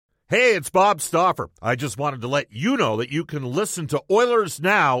Hey, it's Bob Stauffer. I just wanted to let you know that you can listen to Oilers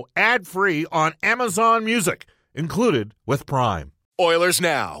Now ad-free on Amazon Music, included with Prime. Oilers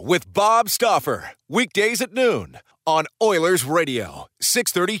Now with Bob Stauffer. Weekdays at noon on Oilers Radio,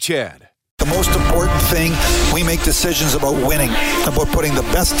 630 CHED. The most important thing, we make decisions about winning, about putting the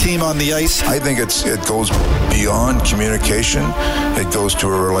best team on the ice. I think it goes beyond communication. It goes to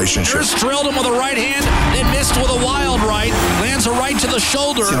a relationship. Here's drilled him with a right hand and missed with a wild right. Lands a right to the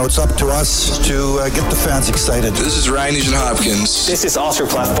shoulder. You know, it's up to us to get the fans excited. This is Ryan Nugent-Hopkins. This is Oscar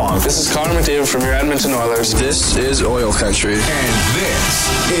Plathbong. This is Connor McDavid from your Edmonton Oilers. This is Oil Country. And this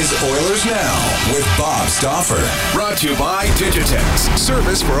is Oilers Now with Bob Stauffer. Brought to you by Digitex.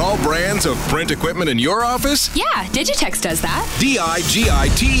 Service for all brands of print equipment in your office? Yeah, Digitex does that. digitex.ca.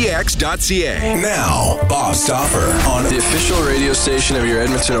 Now, Bob Stauffer on the official radio station of your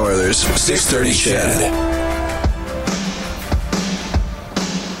Edmonton Oilers, 630 CHED.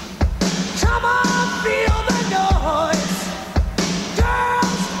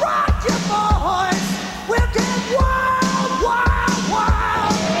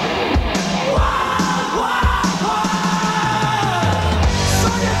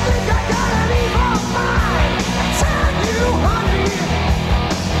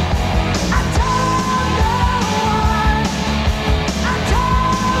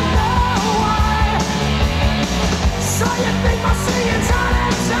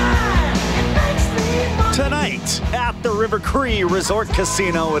 Tonight at the River Cree Resort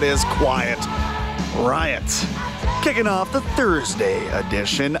Casino, it is Quiet Riot. Kicking off the Thursday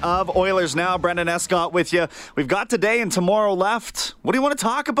edition of Oilers Now. Brendan Escott with you. We've got today and tomorrow left. What do you want to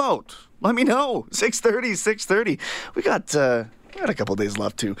talk about? Let me know. 6:30. We got a couple days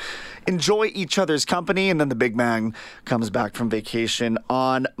left to enjoy each other's company, and then the big man comes back from vacation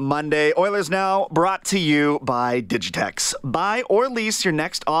on Monday. Oilers Now brought to you by Digitex. Buy or lease your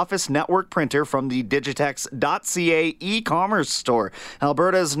next office network printer from the digitex.ca e-commerce store,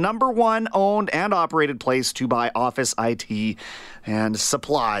 Alberta's #1 owned and operated place to buy office IT and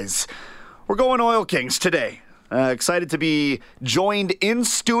supplies. We're going Oil Kings today. Excited to be joined in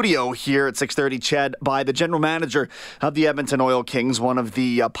studio here at 630 CHED by the general manager of the Edmonton Oil Kings, one of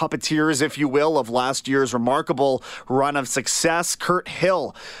the puppeteers, if you will, of last year's remarkable run of success. Kirt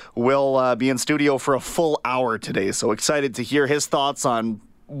Hill will be in studio for a full hour today, so excited to hear his thoughts on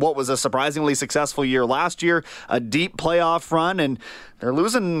what was a surprisingly successful year last year, a deep playoff run, and they're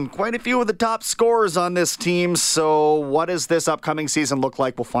losing quite a few of the top scorers on this team. So what does this upcoming season look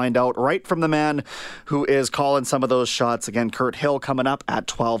like? We'll find out right from the man who is calling some of those shots. Again, Kirt Hill coming up at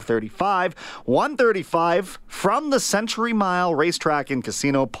 12:35. 1:35 from the Century Mile Racetrack and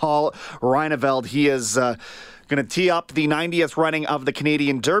Casino, Paul Reineveld. He is going to tee up the 90th running of the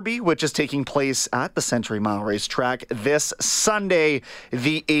Canadian Derby, which is taking place at the Century Mile Racetrack this Sunday,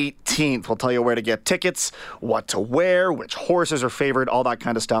 the 18th. We'll tell you where to get tickets, what to wear, which horses are favored, all that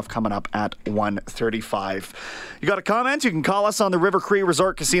kind of stuff coming up at 1:35. You got a comment? You can call us on the River Cree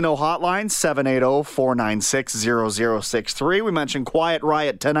Resort Casino hotline, 780-496-0063. We mentioned Quiet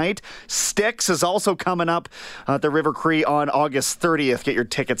Riot tonight. Styx is also coming up at the River Cree on August 30th. Get your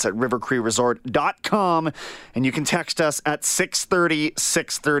tickets at rivercreeresort.com. And you can text us at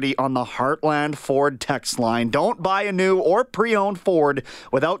 630-630 on the Heartland Ford text line. Don't buy a new or pre-owned Ford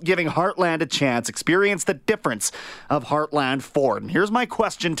without giving Heartland a chance. Experience the difference of Heartland Ford. And here's my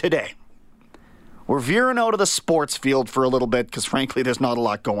question today. We're veering out of the sports field for a little bit because, frankly, there's not a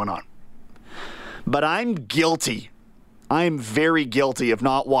lot going on. But I'm guilty. I'm very guilty of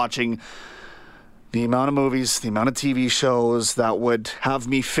not watching the amount of movies, the amount of TV shows that would have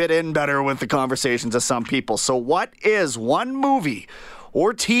me fit in better with the conversations of some people. So what is one movie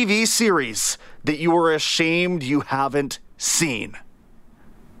or TV series that you are ashamed you haven't seen?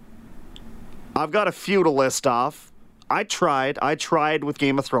 I've got a few to list off. I tried with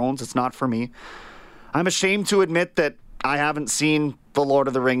Game of Thrones. It's not for me. I'm ashamed to admit that I haven't seen the Lord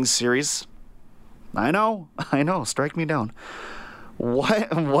of the Rings series. I know. Strike me down.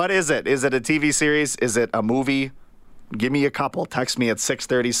 What is it? Is it a TV series? Is it a movie? Give me a couple. Text me at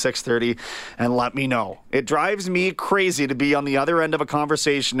 630 and let me know. It drives me crazy to be on the other end of a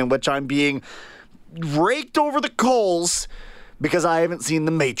conversation in which I'm being raked over the coals because I haven't seen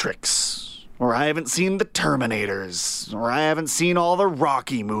The Matrix, or I haven't seen The Terminators, or I haven't seen all the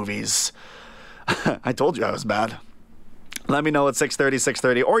Rocky movies. I told you I was bad. Let me know at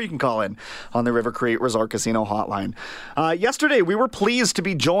 630, or you can call in on the River Cree Resort Casino hotline. Yesterday, we were pleased to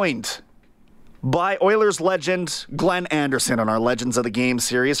be joined by Oilers legend Glenn Anderson on our Legends of the Game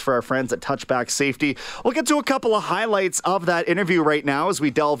series for our friends at Touchback Safety. We'll get to a couple of highlights of that interview right now as we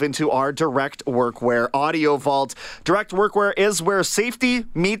delve into our Direct Workwear audio vault. Direct Workwear is where safety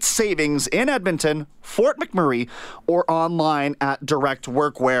meets savings in Edmonton, Fort McMurray, or online at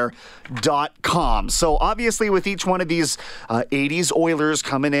directworkwear.com. So obviously with each one of these 80s Oilers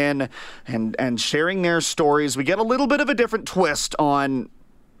coming in and sharing their stories, we get a little bit of a different twist on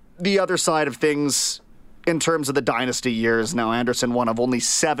the other side of things in terms of the dynasty years. Now, Anderson one of only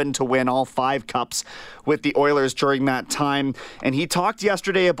 7 to win all 5 cups with the Oilers during that time. And he talked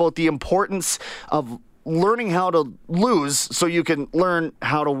yesterday about the importance of learning how to lose so you can learn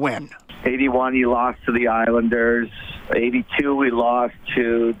how to win. 81, you lost to the Islanders. 82, we lost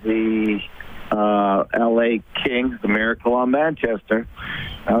to the L.A. Kings, the Miracle on Manchester.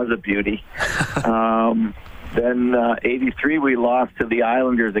 That was a beauty. Then 83, we lost to the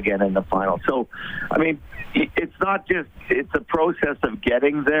Islanders again in the final. So, I mean, it's not just, it's a process of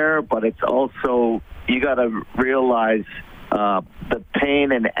getting there, but it's also, you got to realize the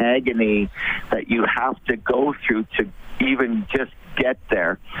pain and agony that you have to go through to even just get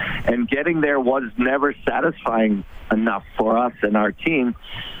there. And getting there was never satisfying enough for us and our team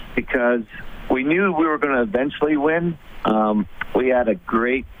because we knew we were going to eventually win. We had a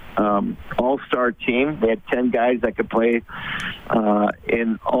great all-star team. We had 10 guys that could play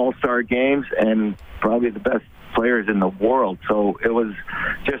in all-star games and probably the best players in the world. So it was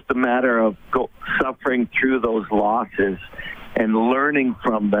just a matter of suffering through those losses and learning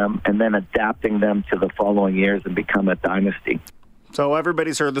from them and then adapting them to the following years and become a dynasty. So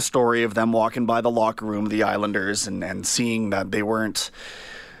everybody's heard the story of them walking by the locker room of the Islanders and seeing that they were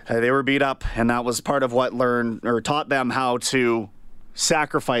beat up, and that was part of what taught them how to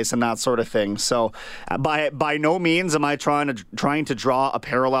sacrifice and that sort of thing. So by no means am I trying to draw a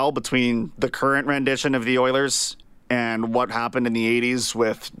parallel between the current rendition of the Oilers and what happened in the 80s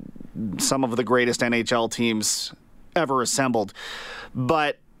with some of the greatest NHL teams ever assembled.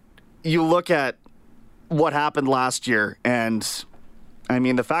 But you look at what happened last year, and I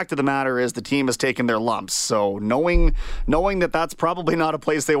mean, the fact of the matter is the team has taken their lumps. So knowing that that's probably not a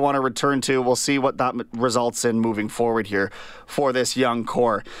place they want to return to, we'll see what that results in moving forward here for this young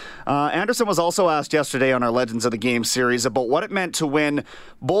core. Anderson was also asked yesterday on our Legends of the Game series about what it meant to win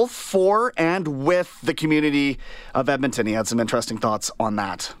both for and with the community of Edmonton. He had some interesting thoughts on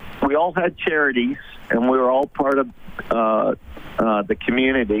that. We all had charities, and we were all part of the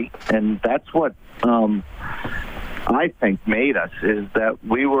community, and that's what I think made us, is that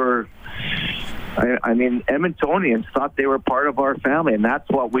we were, I mean, Edmontonians thought they were part of our family, and that's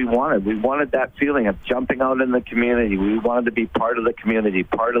what we wanted. We wanted that feeling of jumping out in the community. We wanted to be part of the community,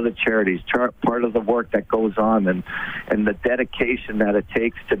 part of the charities, part of the work that goes on, and the dedication that it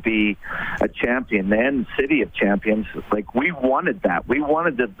takes to be a champion and city of champions. Like, we wanted that. We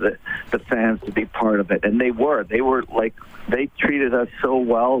wanted the fans to be part of it, and they were. They were like, they treated us so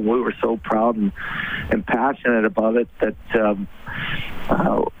well. We were so proud and passionate about it that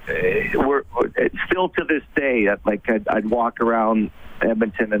we're still to this day. Like, I'd walk around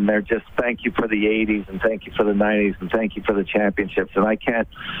Edmonton and they're just, thank you for the 80s and thank you for the 90s and thank you for the championships. And I can't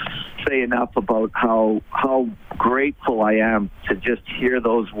say enough about how grateful I am to just hear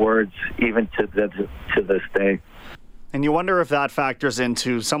those words even to this day. And you wonder if that factors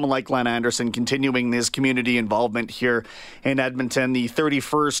into someone like Glenn Anderson continuing his community involvement here in Edmonton. The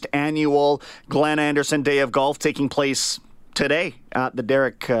 31st annual Glenn Anderson Day of Golf taking place today at the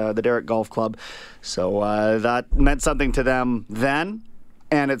Derrick Golf Club. So that meant something to them then,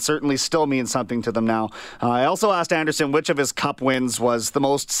 and it certainly still means something to them now. I also asked Anderson which of his cup wins was the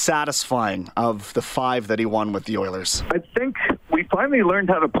most satisfying of the 5 that he won with the Oilers. I think we finally learned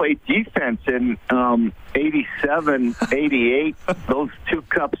how to play defense in 87, 88. Those 2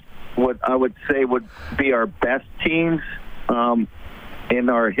 cups, I would say, would be our best teams in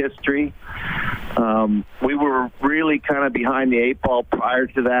our history. We were really kind of behind the 8 ball prior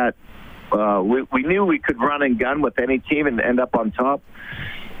to that. We knew we could run and gun with any team and end up on top.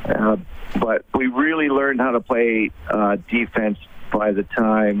 But we really learned how to play defense by the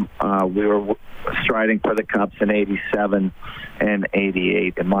time we were striding for the Cups in 87 and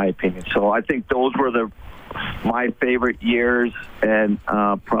 88, in my opinion. So I think those were my favorite years and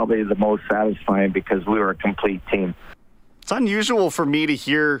probably the most satisfying because we were a complete team. It's unusual for me to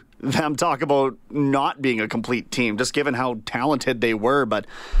hear them talk about not being a complete team, just given how talented they were, but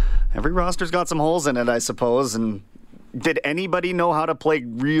every roster's got some holes in it, I suppose. And did anybody know how to play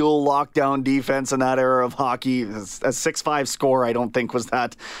real lockdown defense in that era of hockey? A 6-5 score, I don't think, was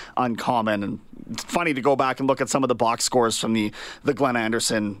that uncommon. And it's funny to go back and look at some of the box scores from the Glenn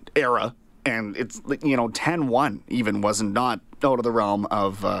Anderson era And it's, 10-1 even wasn't not out of the realm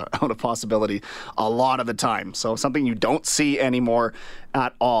of out of possibility a lot of the time. So something you don't see anymore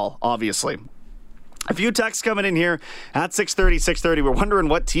at all, obviously. A few texts coming in here at 6:30. We're wondering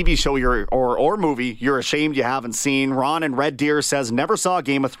what TV show or movie you're ashamed you haven't seen. Ron in Red Deer says, never saw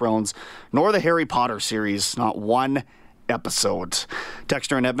Game of Thrones, nor the Harry Potter series. Not one episode.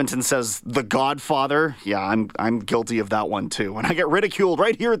 Dexter in Edmonton says, The Godfather. Yeah, I'm guilty of that one too. And I get ridiculed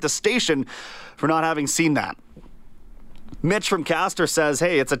right here at the station for not having seen that. Mitch from Castor says,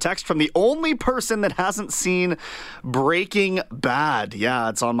 hey, it's a text from the only person that hasn't seen Breaking Bad. Yeah,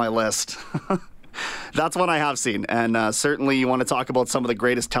 it's on my list. That's one I have seen. And certainly you want to talk about some of the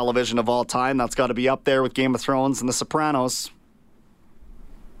greatest television of all time. That's got to be up there with Game of Thrones and The Sopranos.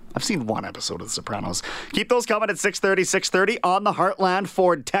 I've seen one episode of The Sopranos. Keep those coming at 6:30 on the Heartland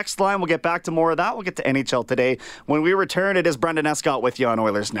Ford text line. We'll get back to more of that. We'll get to NHL today. When we return, it is Brendan Escott with you on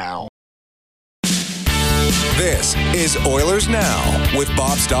Oilers Now. This is Oilers Now with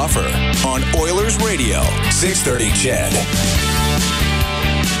Bob Stauffer on Oilers Radio, 630 CHED.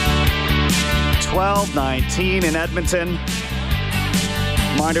 12:19 in Edmonton.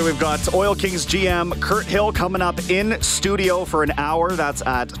 Reminder, we've got Oil Kings GM Kurt Hill coming up in studio for an hour. That's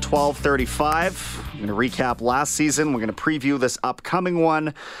at 12:35. We're going to recap last season. We're going to preview this upcoming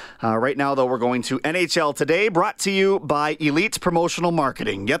one. Right now, though, we're going to NHL Today, brought to you by Elite Promotional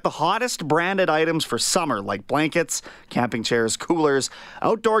Marketing. Get the hottest branded items for summer, like blankets, camping chairs, coolers,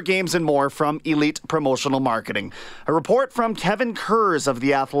 outdoor games, and more from Elite Promotional Marketing. A report from Kevin Kurz of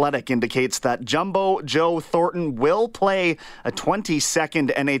The Athletic indicates that Jumbo Joe Thornton will play a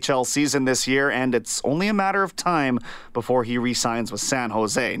 22nd NHL season this year, and it's only a matter of time before he re-signs with San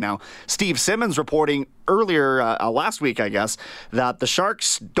Jose. Now, Steve Simmons reporting earlier last week, I guess, that the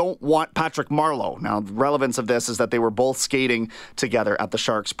Sharks don't want Patrick Marleau. Now, the relevance of this is that they were both skating together at the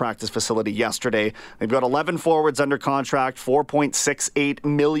Sharks practice facility yesterday. They've got 11 forwards under contract, $4.68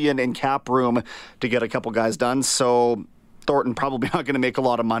 million in cap room to get a couple guys done. So Thornton probably not going to make a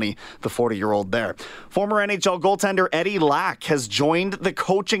lot of money, the 40-year-old there. Former NHL goaltender Eddie Lack has joined the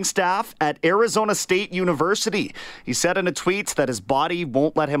coaching staff at Arizona State University. He said in a tweet that his body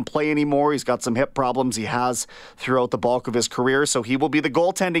won't let him play anymore. He's got some hip problems he has throughout the bulk of his career, so he will be the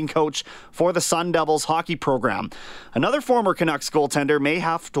goaltending coach for the Sun Devils hockey program. Another former Canucks goaltender may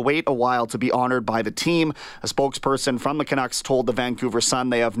have to wait a while to be honored by the team. A spokesperson from the Canucks told the Vancouver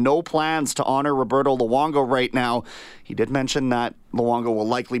Sun they have no plans to honor Roberto Luongo right now. He did mention that Luongo will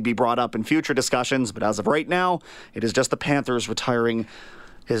likely be brought up in future discussions, but as of right now, it is just the Panthers retiring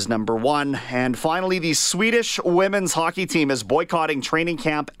his number one. And finally, the Swedish women's hockey team is boycotting training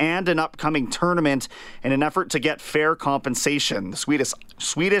camp and an upcoming tournament in an effort to get fair compensation. The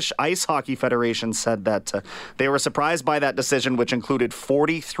Swedish Ice Hockey Federation said that they were surprised by that decision, which included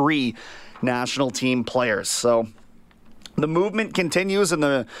 43 national team players. So the movement continues in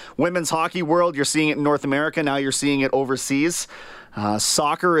the women's hockey world. You're seeing it in North America. Now you're seeing it overseas.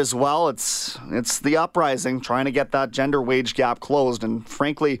 Soccer as well. It's the uprising, trying to get that gender wage gap closed. And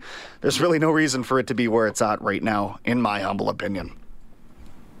frankly, there's really no reason for it to be where it's at right now, in my humble opinion.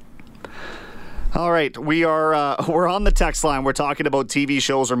 All right, we're on the text line. We're talking about TV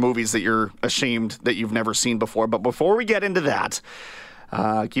shows or movies that you're ashamed that you've never seen before. But before we get into that,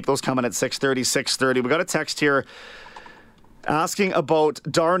 keep those coming at 6:30. We got a text here asking about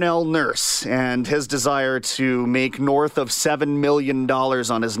Darnell Nurse and his desire to make north of $7 million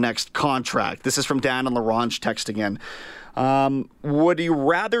on his next contract. This is from Dan and LaRange text again. Would you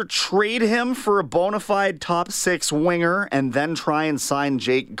rather trade him for a bona fide top six winger and then try and sign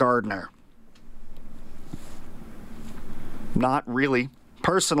Jake Gardiner? Not really.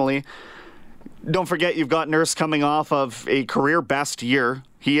 Personally, don't forget you've got Nurse coming off of a career best year.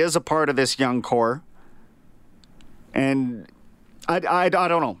 He is a part of this young core. And I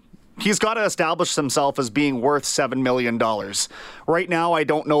don't know. He's got to establish himself as being worth $7 million. Right now, I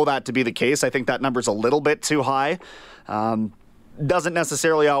don't know that to be the case. I think that number's a little bit too high. Doesn't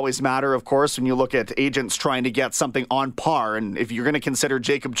necessarily always matter, of course, when you look at agents trying to get something on par. And if you're going to consider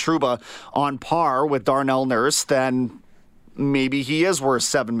Jacob Trouba on par with Darnell Nurse, then maybe he is worth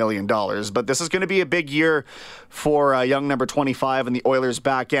 $7 million. But this is going to be a big year for young number 25 in the Oilers'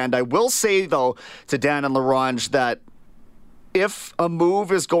 back end. I will say, though, to Dan and LaRange that if a move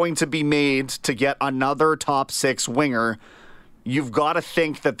is going to be made to get another top six winger, you've got to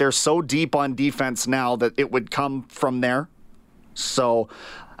think that they're so deep on defense now that it would come from there. So,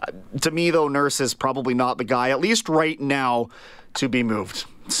 to me, though, Nurse is probably not the guy, at least right now, to be moved.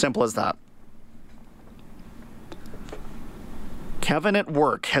 Simple as that. Kevin at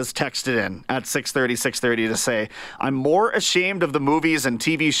work has texted in at 6:30 to say, I'm more ashamed of the movies and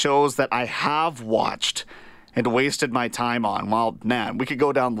TV shows that I have watched and wasted my time on. Well, man, we could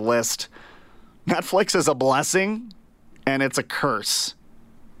go down the list. Netflix is a blessing and it's a curse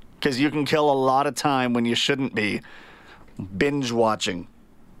because you can kill a lot of time when you shouldn't be binge watching.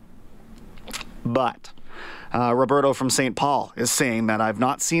 But Roberto from St. Paul is saying that I've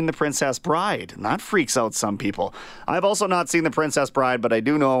not seen The Princess Bride, and that freaks out some people. I've also not seen The Princess Bride, but I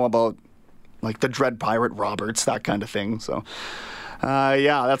do know about like the Dread Pirate Roberts, that kind of thing. So,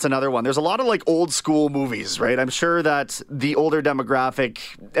 yeah, that's another one. There's a lot of like old school movies, right? I'm sure that the older demographic,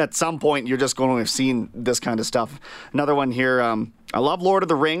 at some point, you're just going to have seen this kind of stuff. Another one here. I love Lord of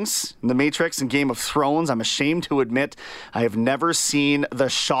the Rings, The Matrix, and Game of Thrones. I'm ashamed to admit I have never seen The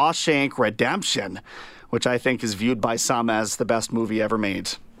Shawshank Redemption, which I think is viewed by some as the best movie ever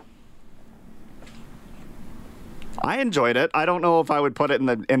made. I enjoyed it. I don't know if I would put it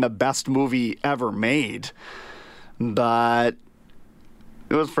in the best movie ever made, but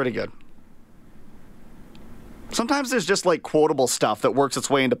it was pretty good. Sometimes there's just like quotable stuff that works its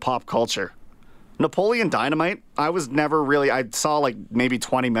way into pop culture. Napoleon Dynamite, I saw like maybe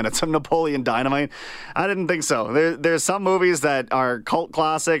 20 minutes of Napoleon Dynamite. I didn't think so. There's some movies that are cult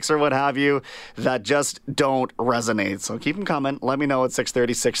classics or what have you that just don't resonate. So keep them coming. Let me know at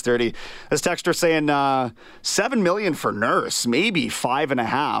 6:30. This texter saying $7 million for Nurse, maybe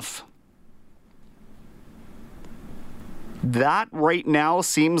 5.5. That right now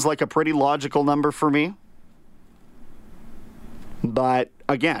seems like a pretty logical number for me. But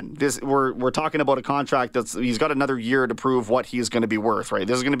again, we're talking about a contract he's got another year to prove what he's going to be worth, right?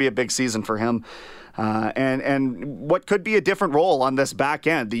 This is going to be a big season for him, and what could be a different role on this back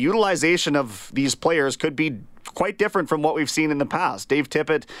end. The utilization of these players could be quite different from what we've seen in the past. Dave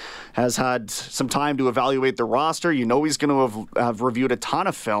Tippett has had some time to evaluate the roster. You know he's going to have reviewed a ton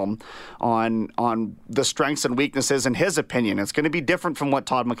of film on the strengths and weaknesses in his opinion. It's going to be different from what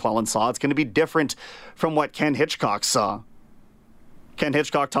Todd McLellan saw. It's going to be different from what Ken Hitchcock saw. Ken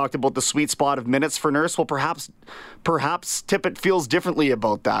Hitchcock talked about the sweet spot of minutes for Nurse. Well, perhaps Tippett feels differently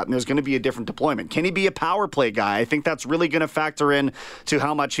about that, and there's going to be a different deployment. Can he be a power play guy? I think that's really going to factor in to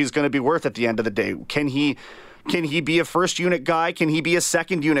how much he's going to be worth at the end of the day. Can he be a first unit guy? Can he be a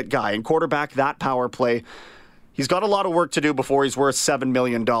second unit guy and quarterback that power play? He's got a lot of work to do before he's worth $7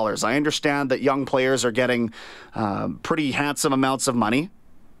 million. I understand that young players are getting pretty handsome amounts of money.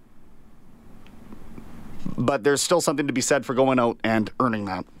 But there's still something to be said for going out and earning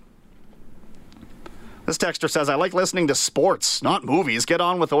that. This texter says, I like listening to sports, not movies. Get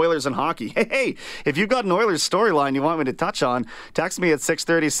on with Oilers and hockey. Hey, if you've got an Oilers storyline you want me to touch on, text me at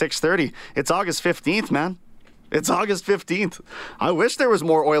 6:30. It's August 15th, man. It's August 15th. I wish there was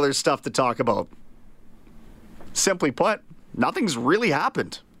more Oilers stuff to talk about. Simply put, nothing's really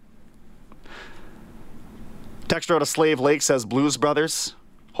happened. Texter out of Slave Lake says, Blues Brothers,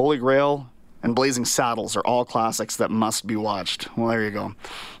 Holy Grail, and Blazing Saddles are all classics that must be watched. Well, there you go.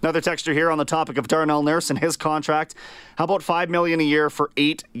 Another texter here on the topic of Darnell Nurse and his contract. How about $5 million a year for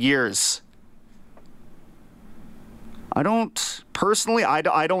 8 years? I don't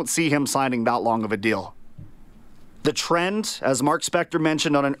see him signing that long of a deal. The trend, as Mark Spector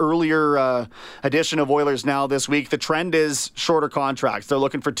mentioned on an earlier edition of Oilers Now this week, the trend is shorter contracts. They're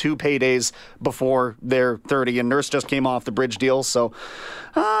looking for 2 paydays before they're 30, and Nurse just came off the bridge deal. So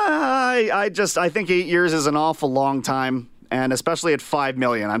I think 8 years is an awful long time, and especially at $5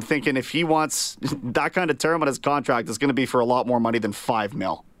 million. I'm thinking if he wants that kind of term on his contract, it's going to be for a lot more money than $5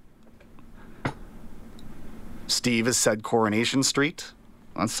 million. Steve has said Coronation Street.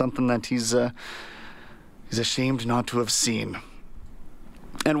 That's something that he's ashamed not to have seen.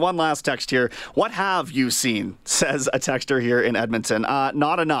 And one last text here. What have you seen? Says a texter here in Edmonton.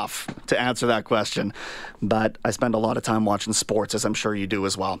 Not enough to answer that question, but I spend a lot of time watching sports, as I'm sure you do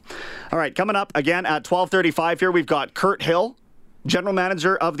as well. All right, coming up again at 12:35 here, we've got Kurt Hill, general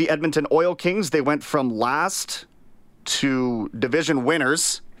manager of the Edmonton Oil Kings. They went from last to division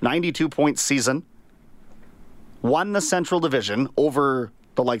winners, 92-point season, won the Central Division over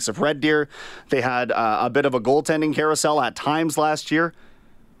the likes of Red Deer. They had a bit of a goaltending carousel at times last year.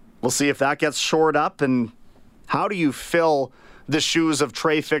 We'll see if that gets shored up. And how do you fill the shoes of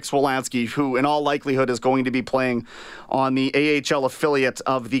Trey Fix-Wolanski, who in all likelihood is going to be playing on the AHL affiliate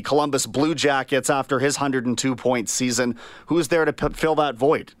of the Columbus Blue Jackets after his 102-point season? Who's there to fill that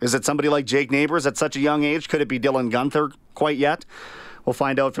void? Is it somebody like Jake Neighbors at such a young age? Could it be Dylan Guenther quite yet? We'll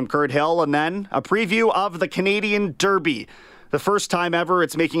find out from Kurt Hill. And then a preview of the Canadian Derby. The first time ever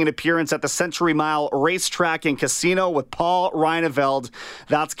it's making an appearance at the Century Mile Racetrack and Casino with Paul Reineveld.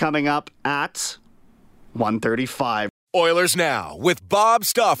 That's coming up at 1:35. Oilers Now with Bob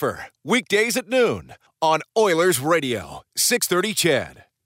Stauffer. Weekdays at noon on Oilers Radio, 630 CHED.